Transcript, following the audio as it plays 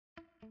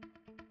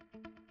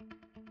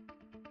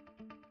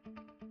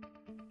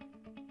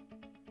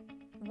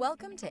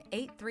Welcome to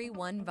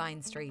 831 Vine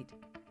Street,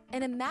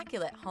 an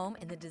immaculate home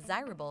in the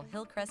desirable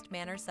Hillcrest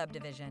Manor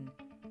subdivision.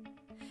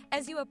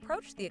 As you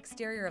approach the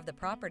exterior of the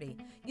property,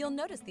 you'll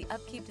notice the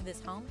upkeep to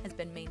this home has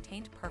been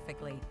maintained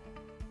perfectly.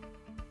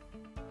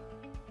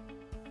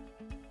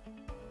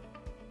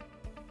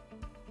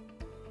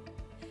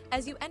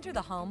 As you enter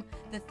the home,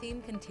 the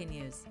theme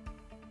continues.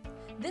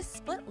 This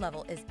split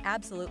level is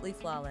absolutely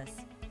flawless.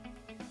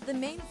 The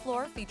main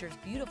floor features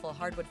beautiful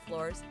hardwood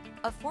floors,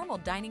 a formal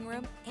dining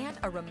room, and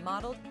a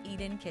remodeled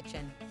eat-in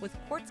kitchen with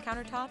quartz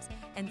countertops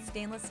and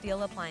stainless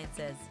steel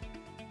appliances.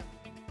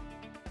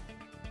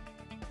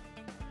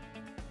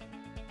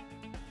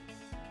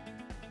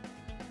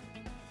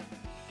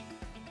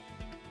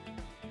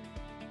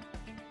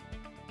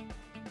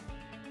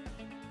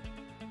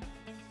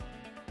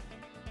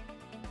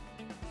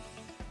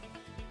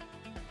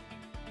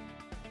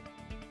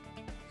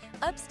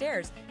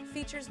 Upstairs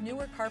features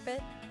newer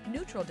carpet,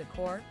 neutral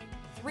decor,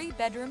 3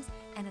 bedrooms,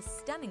 and a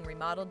stunning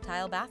remodeled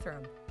tile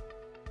bathroom.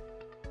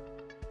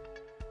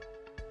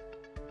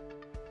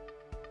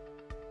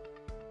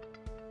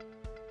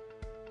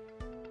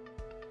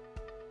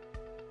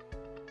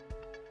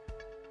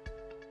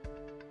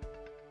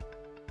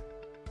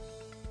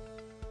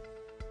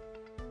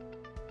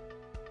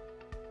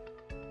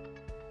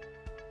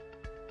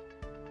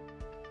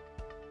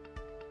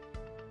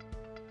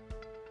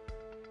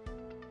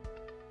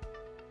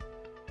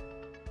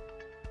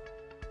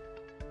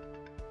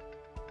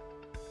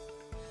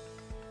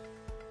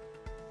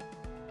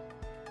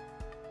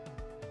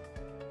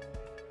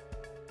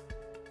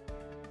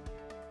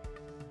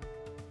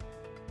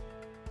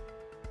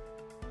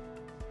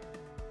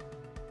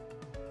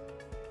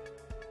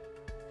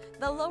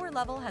 The lower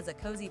level has a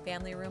cozy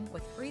family room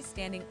with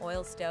freestanding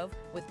oil stove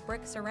with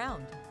brick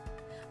surround,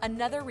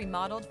 another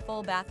remodeled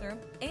full bathroom,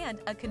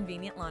 and a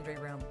convenient laundry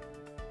room.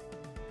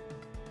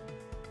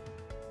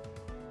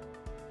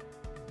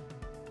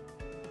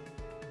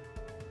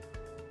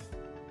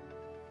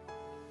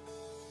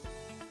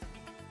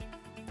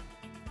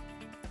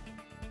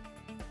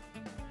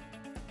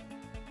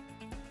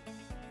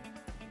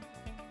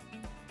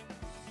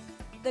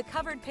 The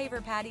covered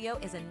paver patio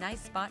is a nice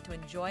spot to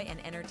enjoy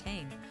and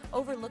entertain,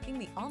 overlooking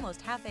the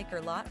almost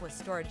half-acre lot with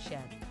storage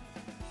shed.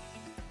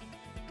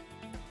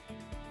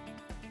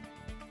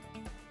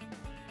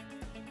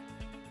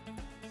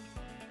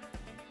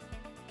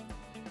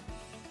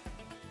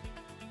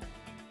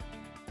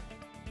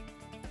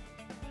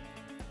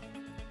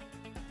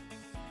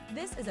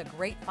 This is a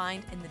great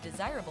find in the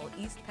desirable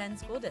East Penn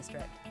School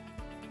District.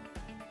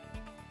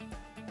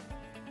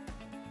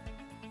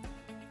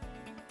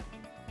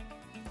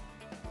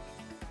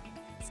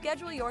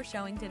 Schedule your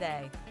showing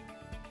today.